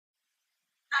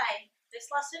This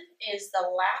lesson is the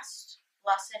last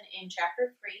lesson in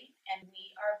chapter 3, and we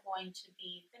are going to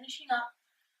be finishing up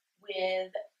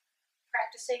with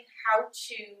practicing how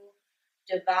to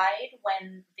divide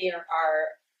when there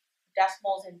are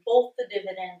decimals in both the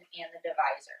dividend and the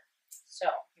divisor. So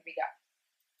here we go.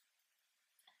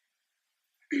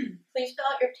 Please fill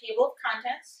out your table of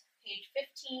contents. Page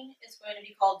 15 is going to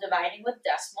be called Dividing with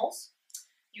Decimals.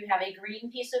 You have a green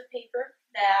piece of paper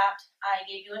that I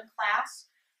gave you in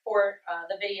class for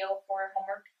the video for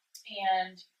homework,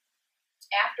 and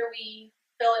after we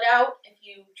fill it out, if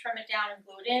you trim it down and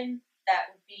glue it in, that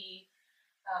would be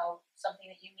something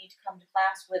that you need to come to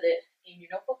class with it in your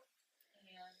notebook.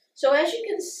 And so as you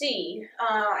can see,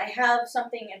 I have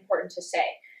something important to say.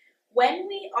 When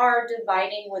we are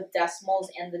dividing with decimals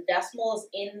and the decimal is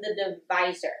in the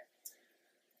divisor,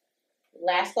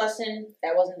 last lesson,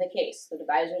 that wasn't the case. The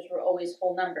divisors were always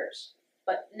whole numbers.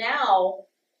 But now,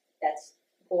 that's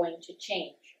going to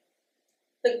change.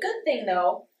 The good thing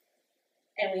though,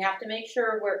 and we have to make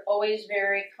sure we're always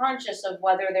very conscious of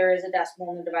whether there is a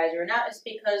decimal in the divisor or not, is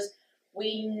because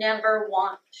we never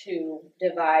want to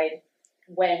divide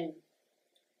when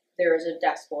there is a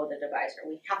decimal in the divisor.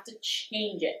 We have to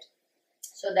change it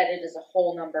so that it is a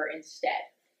whole number instead.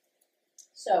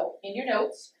 So, in your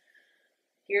notes,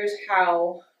 here's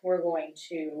how we're going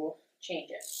to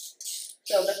change it.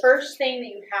 So the first thing that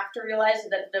you have to realize is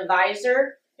that the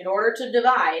divisor, in order to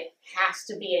divide, has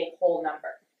to be a whole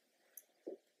number.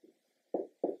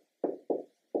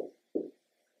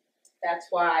 That's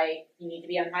why you need to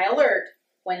be on high alert.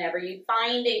 Whenever you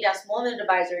find a decimal in the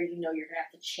divisor, you know you're going to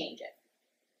have to change it.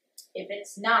 If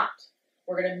it's not,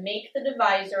 we're going to make the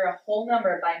divisor a whole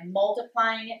number by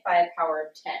multiplying it by a power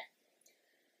of 10.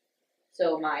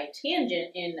 So my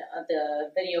tangent in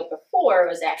the video before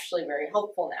was actually very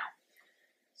helpful now.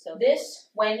 So this,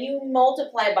 when you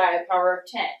multiply by a power of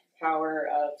 10, power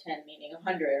of 10 meaning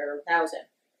 100 or 1,000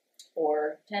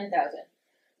 or 10,000,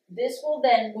 this will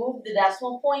then move the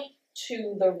decimal point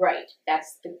to the right.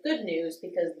 That's the good news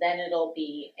because then it'll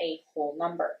be a whole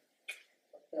number.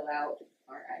 We'll fill out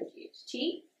our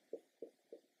IGHT.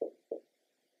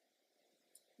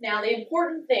 Now the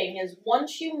important thing is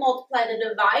once you multiply the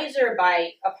divisor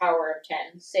by a power of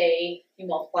 10, say you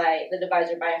multiply the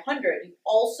divisor by 100, you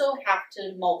also have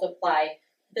to multiply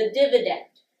the dividend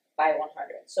by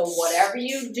 100. So whatever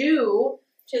you do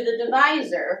to the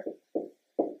divisor,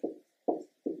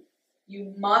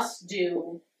 you must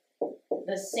do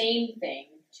the same thing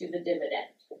to the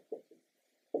dividend.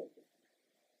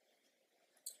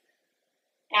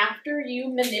 After you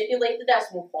manipulate the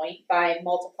decimal point by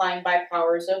multiplying by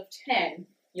powers of 10,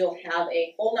 you'll have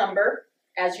a whole number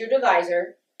as your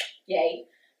divisor, yay,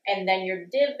 and then your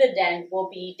dividend will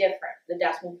be different. The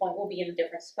decimal point will be in a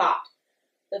different spot.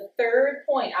 The third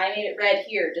point, I made it red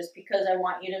here just because I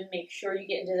want you to make sure you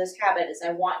get into this habit, is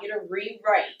I want you to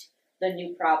rewrite the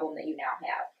new problem that you now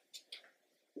have.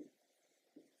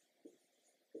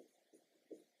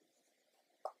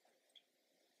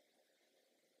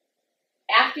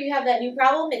 After you have that new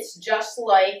problem, it's just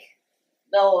like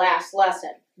the last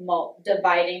lesson,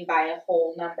 dividing by a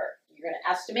whole number. You're going to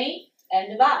estimate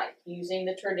and divide using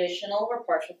the traditional or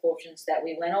partial quotients that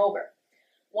we went over.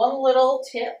 One little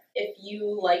tip, if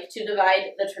you like to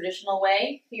divide the traditional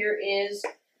way, here is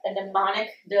a mnemonic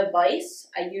device.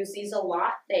 I use these a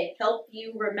lot. They help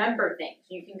you remember things.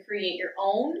 You can create your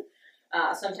own.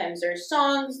 Sometimes there's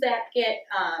songs that get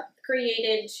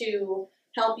created to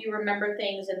help you remember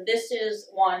things, and this is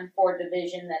one for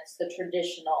division that's the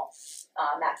traditional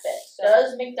method. So,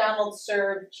 does McDonald's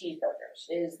serve cheeseburgers?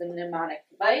 Is the mnemonic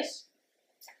device.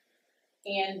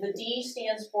 And the D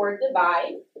stands for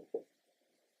divide.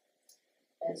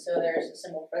 And so there's a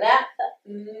symbol for that.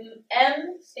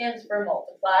 M stands for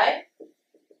multiply.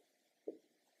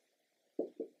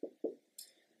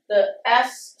 The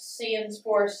S stands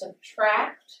for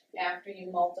subtract. After you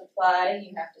multiply,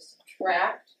 you have to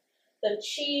subtract. The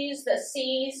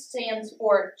C stands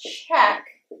for check.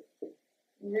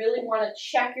 You really want to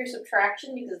check your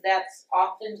subtraction because that's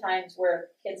oftentimes where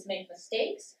kids make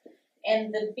mistakes.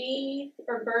 And the B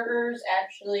for burgers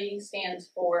actually stands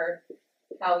for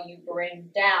how you bring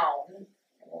down, and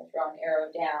we'll draw an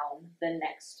arrow down, the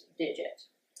next digit.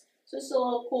 So it's a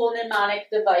little cool mnemonic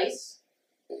device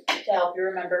to help you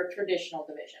remember traditional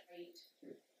division.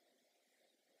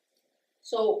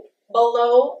 So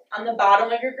below, on the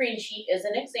bottom of your green sheet, is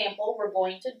an example. We're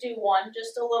going to do one,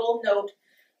 just a little note.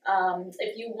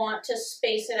 If you want to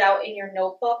space it out in your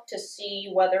notebook to see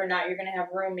whether or not you're going to have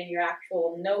room in your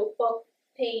actual notebook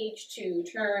page to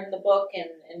turn the book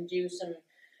and do some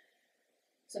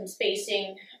some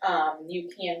spacing. You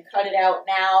can cut it out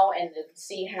now and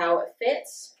see how it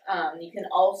fits. You can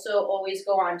also always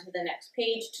go on to the next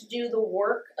page to do the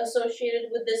work associated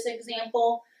with this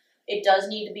example. It does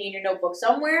need to be in your notebook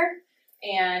somewhere,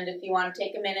 and if you want to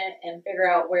take a minute and figure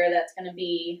out where that's going to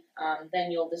be, then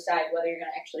you'll decide whether you're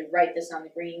going to actually write this on the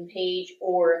green page,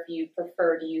 or if you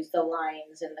prefer to use the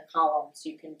lines and the columns,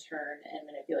 you can turn and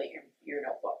manipulate your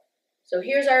notebook. So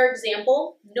here's our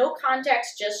example. No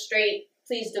context, just straight.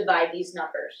 Please divide these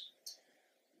numbers.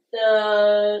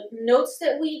 The notes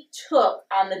that we took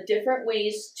on the different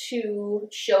ways to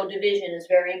show division is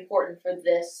very important for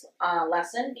this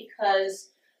lesson,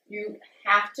 because you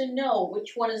have to know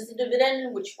which one is the dividend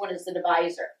and which one is the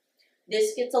divisor.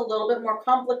 This gets a little bit more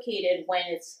complicated when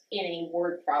it's in a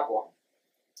word problem.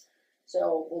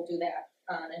 So we'll do that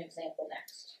on an example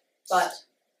next. But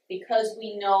because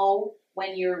we know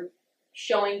when you're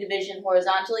showing division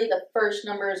horizontally, the first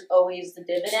number is always the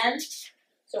dividend.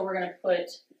 So we're going to put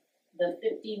the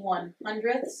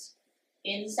 51/100ths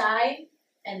inside,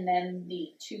 and then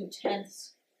the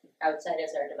 2/10ths outside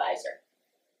as our divisor.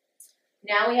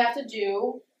 Now we have to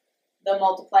do the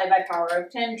multiply by power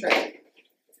of 10 trick.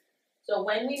 So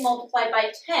when we multiply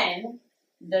by 10,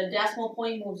 the decimal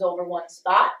point moves over one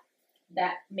spot.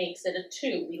 That makes it a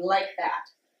 2. We like that.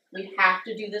 We have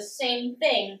to do the same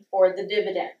thing for the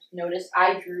dividend. Notice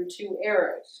I drew 2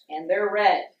 arrows, and they're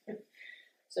red,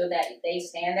 so that they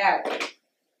stand out.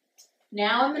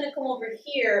 Now I'm going to come over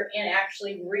here and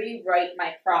actually rewrite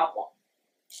my problem.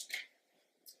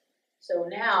 So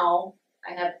now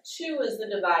I have 2 as the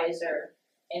divisor,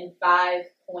 and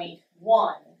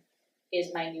 5.1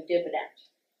 is my new dividend.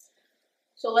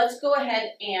 So let's go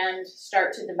ahead and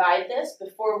start to divide this.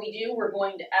 Before we do, we're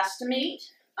going to estimate.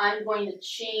 I'm going to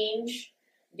change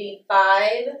the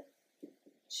 5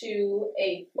 to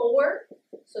a 4,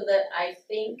 so that I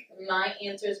think my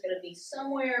answer is going to be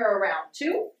somewhere around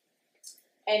 2.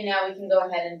 And now we can go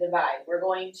ahead and divide. We're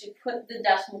going to put the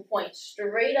decimal point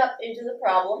straight up into the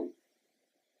problem.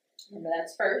 Remember,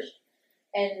 that's first.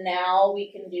 And now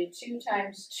we can do 2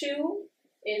 times 2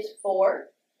 is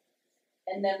 4.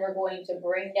 And then we're going to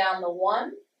bring down the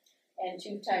 1. And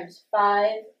 2 times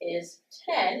 5 is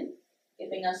 10,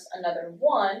 giving us another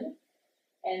 1.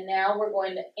 And now we're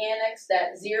going to annex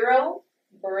that 0,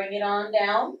 bring it on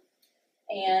down.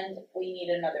 And we need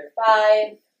another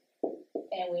 5.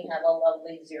 And we have a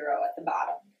lovely 0 at the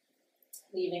bottom,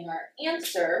 leaving our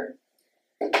answer.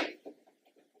 And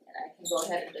I can go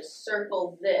ahead and just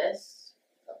circle this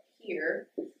up here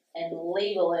and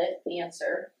label it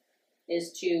answer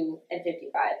is 2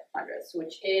 55/100ths,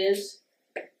 which is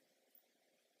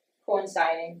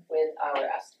coinciding with our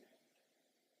estimate.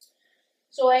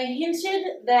 So I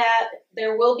hinted that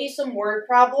there will be some word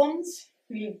problems.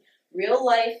 I mean, real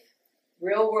life,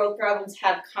 real world problems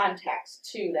have context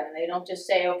to them. They don't just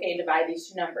say, okay, divide these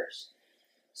 2 numbers.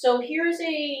 So here's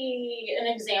an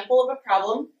example of a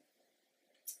problem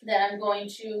that I'm going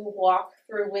to walk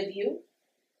through with you.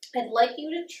 I'd like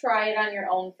you to try it on your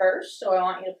own first, so I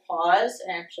want you to pause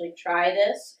and actually try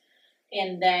this,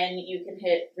 and then you can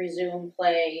hit resume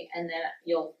play, and then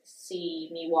you'll see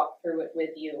me walk through it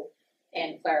with you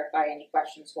and clarify any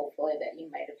questions, hopefully, that you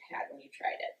might have had when you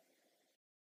tried it.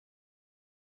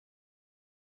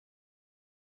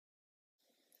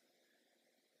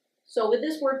 So with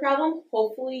this word problem,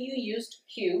 hopefully you used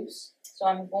cubes. So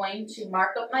I'm going to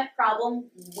mark up my problem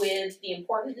with the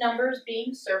important numbers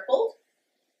being circled.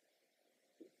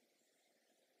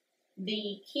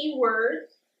 The keyword,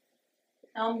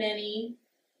 how many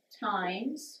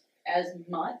times as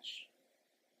much.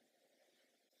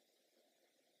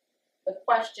 The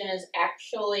question is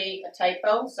actually a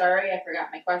typo. Sorry, I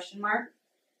forgot my question mark.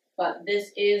 But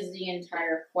this is the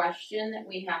entire question that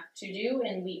we have to do,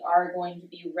 and we are going to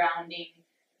be rounding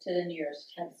to the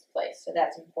nearest 10th place. So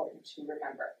that's important to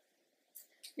remember.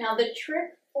 Now the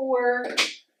trick for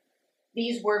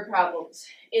these word problems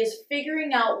is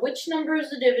figuring out which number is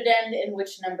the dividend and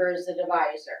which number is the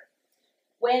divisor.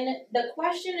 When the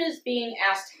question is being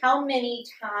asked how many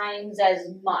times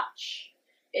as much,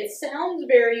 it sounds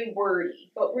very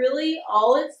wordy, but really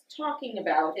all it's talking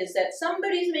about is that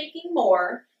somebody's making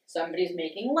more, somebody's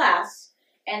making less,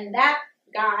 and that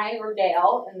guy or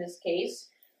gal, in this case,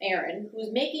 Erin,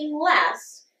 who's making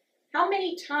less, how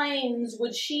many times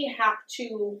would she have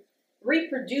to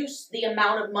reproduce the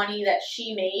amount of money that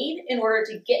she made in order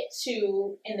to get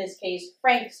to, in this case,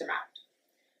 Frank's amount?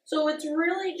 So it's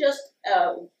really just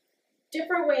a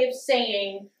different way of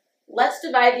saying, let's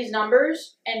divide these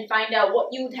numbers and find out what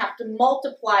you would have to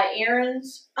multiply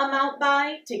Erin's amount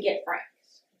by to get Frank's.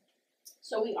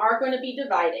 So we are going to be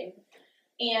dividing.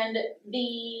 And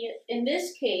in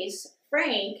this case,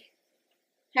 Frank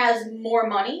has more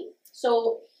money,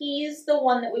 so he's the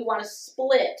one that we want to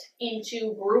split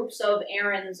into groups of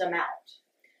Aaron's amount.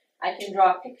 I can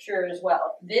draw a picture as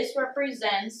well. This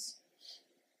represents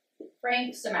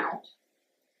Frank's amount.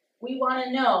 We want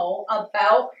to know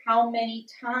about how many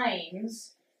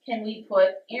times can we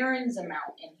put Aaron's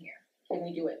amount in here. Can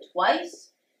we do it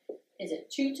twice? Is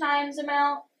it 2 times the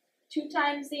amount?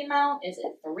 Is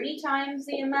it 3 times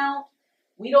the amount?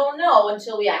 We don't know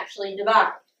until we actually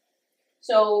divide.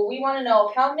 So we want to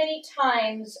know how many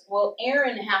times will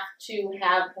Erin have to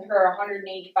have her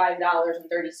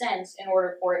 $185.30 in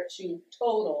order for it to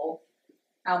total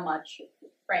how much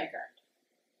Frank earned.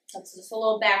 That's just a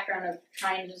little background of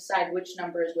trying to decide which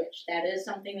number is which. That is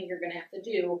something that you're going to have to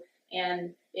do,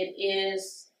 and it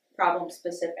is problem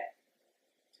specific.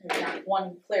 There's not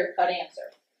one clear-cut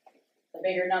answer. The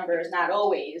bigger number is not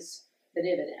always the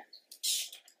dividend.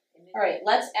 All right,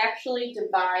 let's actually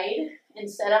divide and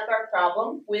set up our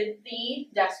problem with the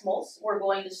decimals. We're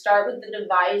going to start with the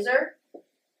divisor,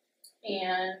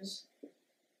 and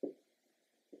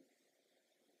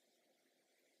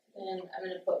then I'm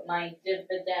going to put my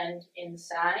dividend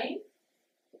inside.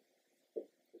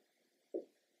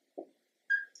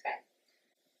 Okay,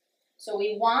 so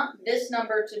we want this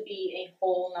number to be a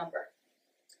whole number.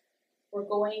 We're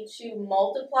going to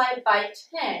multiply by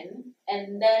 10,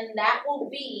 and then that will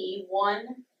be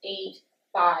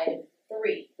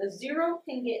 1853. The 0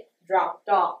 can get dropped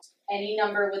off. Any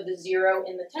number with the 0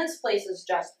 in the tens place is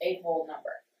just a whole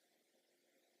number.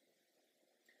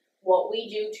 What we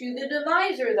do to the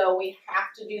divisor, though, we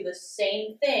have to do the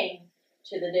same thing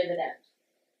to the dividend.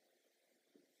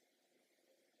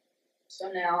 So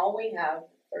now we have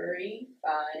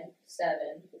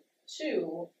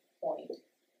 357.2.5.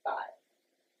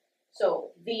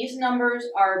 So these numbers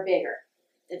are bigger.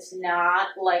 It's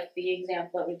not like the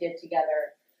example that we did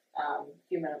together a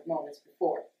few moments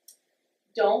before.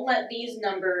 Don't let these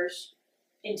numbers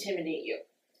intimidate you.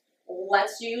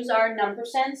 Let's use our number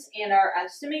sense and our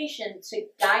estimation to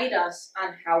guide us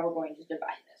on how we're going to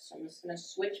divide this. So I'm just going to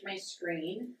switch my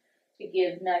screen to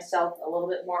give myself a little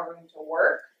bit more room to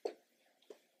work.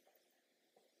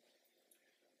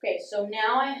 Okay, so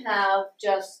now I have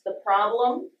just the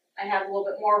problem. I have a little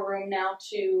bit more room now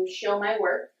to show my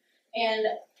work. And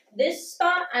this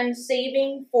spot I'm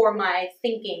saving for my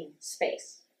thinking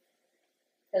space.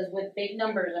 Because with big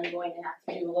numbers, I'm going to have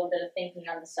to do a little bit of thinking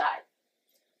on the side.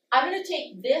 I'm going to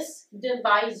take this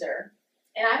divisor,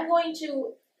 and I'm going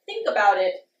to think about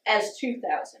it as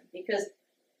 2,000, because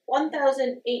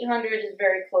 1,800 is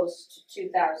very close to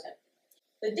 2,000.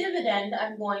 The dividend,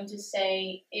 I'm going to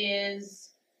say,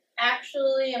 is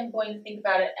actually, I'm going to think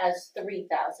about it as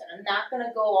 3,000. I'm not going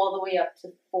to go all the way up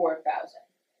to 4,000.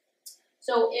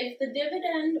 So if the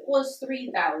dividend was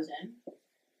 3,000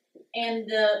 and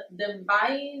the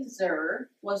divisor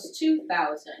was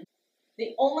 2,000,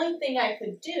 the only thing I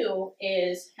could do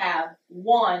is have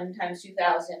 1 times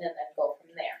 2,000 and then go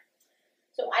from there.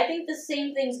 So I think the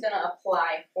same thing's going to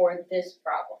apply for this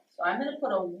problem. So I'm going to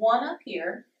put a 1 up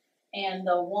here and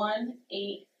the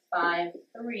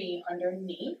 1,853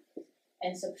 underneath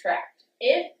and subtract.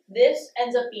 If this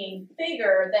ends up being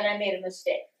bigger, then I made a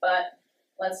mistake, but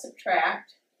let's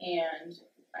subtract and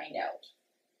find out.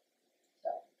 So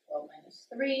 12 minus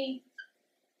 3,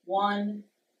 1,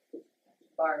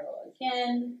 borrow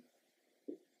again.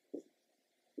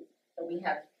 So we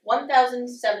have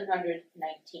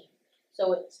 1,719.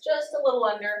 So it's just a little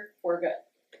under, we're good.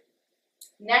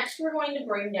 Next we're going to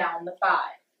bring down the 5.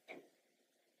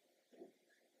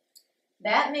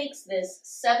 That makes this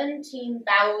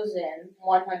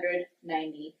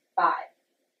 17,195.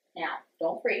 Now,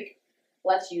 don't freak.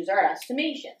 Let's use our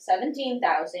estimation.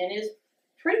 17,000 is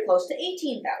pretty close to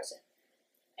 18,000.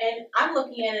 And I'm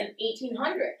looking at an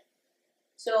 1,800.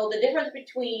 So the difference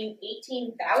between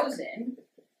 18,000,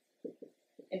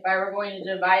 if I were going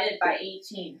to divide it by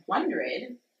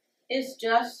 1,800, is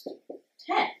just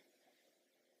 10.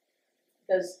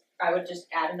 Because I would just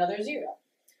add another 0.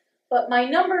 But my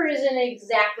number isn't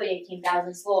exactly 18,000,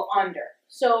 it's a little under.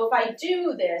 So if I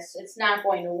do this, it's not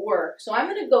going to work. So I'm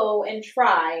going to go and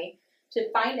try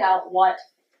to find out what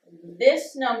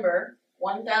this number,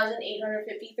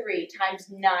 1,853 times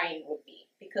 9 would be.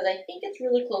 Because I think it's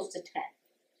really close to 10.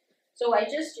 So I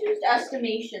just used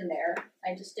estimation there.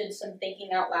 I just did some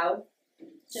thinking out loud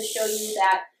to show you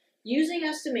that using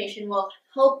estimation will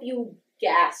help you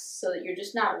guess so that you're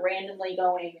just not randomly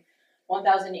going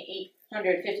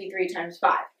 1,853 times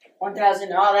 5.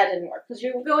 1,000, oh, that didn't work. Because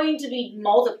you're going to be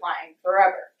multiplying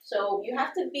forever. So you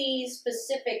have to be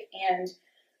specific and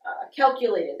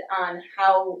calculated on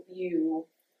how you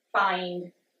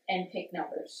find and pick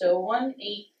numbers. So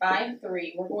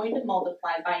 1853, we're going to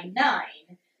multiply by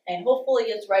 9, and hopefully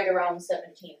it's right around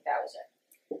 17,000.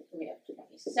 So we have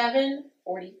 27,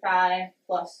 45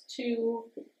 plus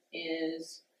 2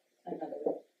 is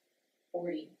another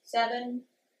 47.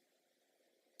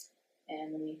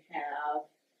 And we have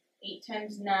 8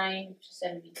 times 9, which is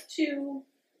 72,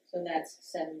 so that's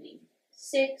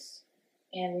 76.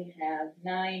 And we have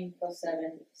 9 plus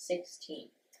 7, 16.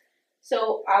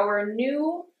 So our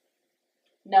new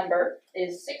number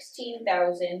is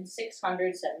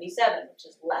 16,677, which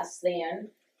is less than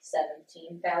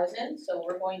 17,000. So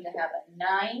we're going to have a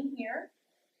 9 here,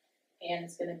 and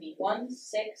it's going to be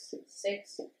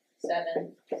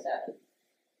 16677.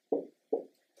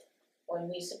 When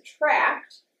we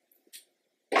subtract,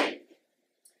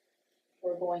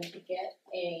 we're going to get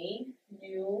a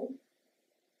new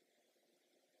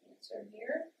answer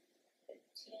here.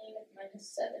 15 minus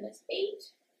 7 is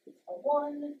 8. A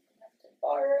 1, we have to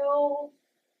borrow,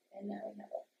 and now we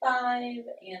have a 5,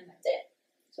 and that's it.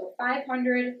 So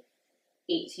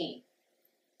 518.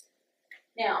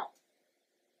 Now,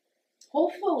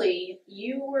 hopefully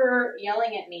you were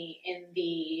yelling at me in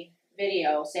the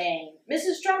video saying,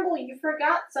 Mrs. Trumble, you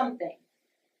forgot something.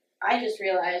 I just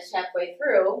realized halfway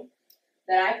through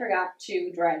that I forgot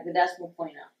to drag the decimal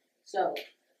point up. So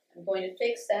I'm going to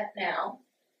fix that now.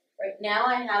 Right now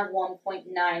I have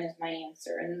 1.9 as my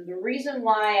answer. And the reason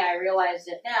why I realized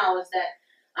it now is that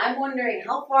I'm wondering,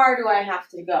 how far do I have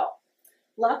to go?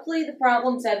 Luckily, the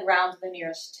problem said round to the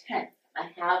nearest 10th.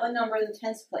 I have a number in the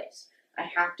 10th place. I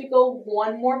have to go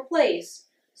one more place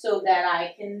so that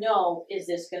I can know, is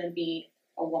this going to be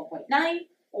a 1.9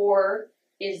 or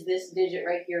is this digit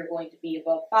right here going to be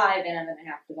above 5 and I'm going to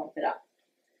have to bump it up.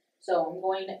 So I'm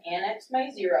going to annex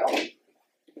my 0.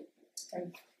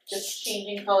 I'm just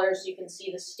changing colors so you can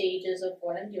see the stages of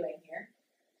what I'm doing here.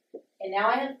 And now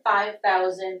I have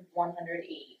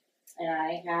 5,180. And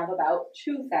I have about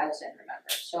 2,000, remember.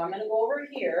 So I'm going to go over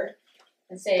here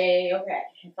and say, okay,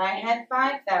 if I had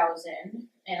 5,000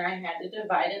 and I had to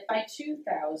divide it by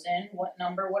 2,000, what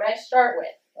number would I start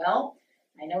with? Well,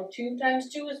 I know 2 times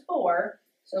 2 is 4,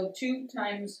 so 2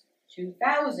 times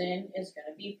 2,000 is going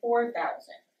to be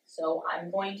 4,000. So I'm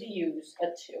going to use a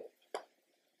 2.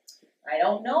 I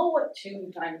don't know what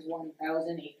 2 times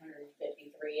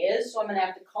 1,853 is, so I'm going to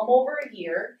have to come over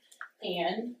here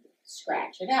and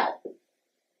scratch it out.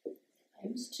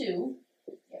 Times 2,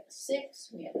 we have a 6,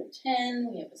 we have a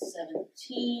 10, we have a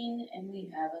 17, and we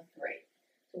have a 3.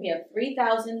 So we have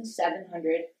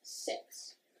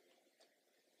 3,706.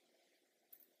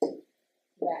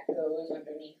 That goes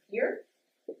underneath here.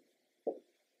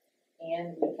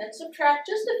 And we can subtract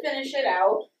just to finish it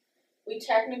out. We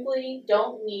technically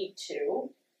don't need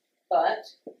to,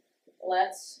 but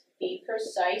let's be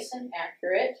precise and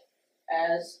accurate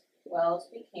as well as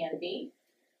we can be.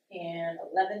 And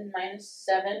 11 minus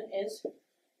 7 is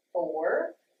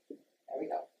 4. There we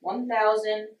go.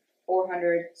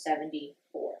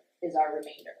 1,474 is our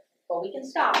remainder. But we can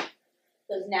stop,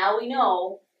 because now we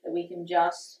know that we can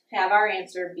just have our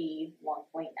answer be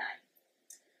 1.9.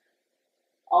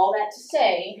 All that to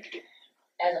say,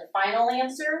 as a final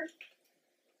answer,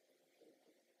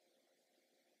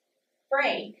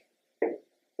 Frank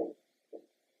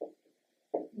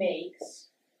makes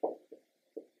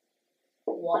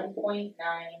 1.9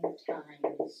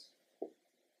 times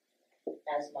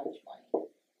as much money.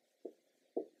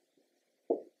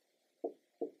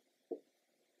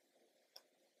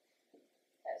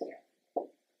 As here.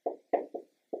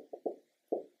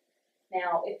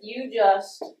 Now, if you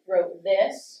just wrote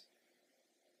this,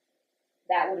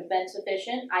 that would have been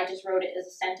sufficient. I just wrote it as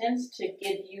a sentence to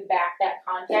give you back that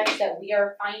context that we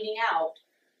are finding out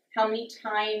how many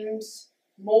times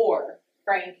more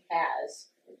Frank has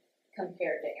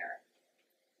compared to Aaron.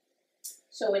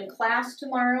 So in class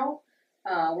tomorrow,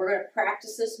 we're going to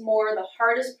practice this more. The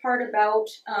hardest part about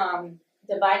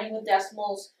dividing with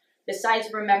decimals,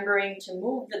 besides remembering to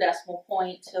move the decimal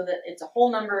point so that it's a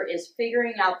whole number, is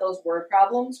figuring out those word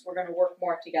problems. We're going to work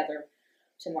more together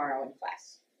tomorrow in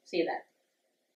class. See you then.